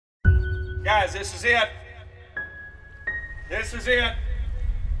Guys, this is it. This is it.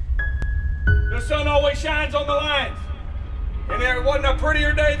 The sun always shines on the lines. And there wasn't a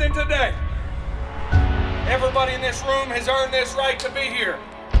prettier day than today. Everybody in this room has earned this right to be here.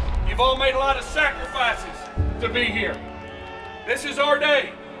 You've all made a lot of sacrifices to be here. This is our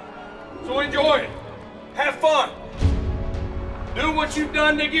day. So enjoy it. Have fun. Do what you've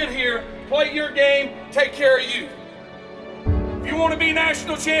done to get here. Play your game. Take care of you. If you want to be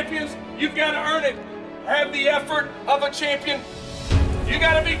national champions, you've got to earn it. Have the effort of a champion. You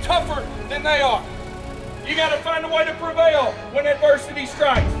got to be tougher than they are. You got to find a way to prevail when adversity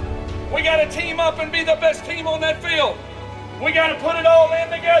strikes. We got to team up and be the best team on that field. We got to put it all in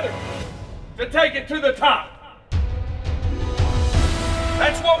together to take it to the top.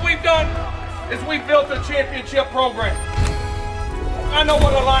 That's what we've done, is we've built a championship program. I know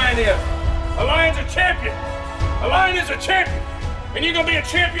what a Lion is. A Lion's a champion. A Lion is a champion. And you're going to be a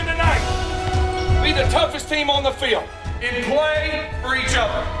champion tonight. Be the toughest team on the field and play for each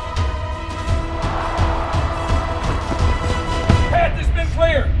other. Path has been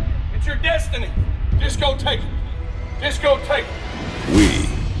cleared. It's your destiny. Just go take it. Just go take it. We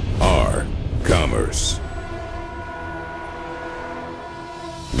are Commerce.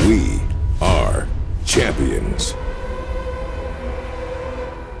 We are champions.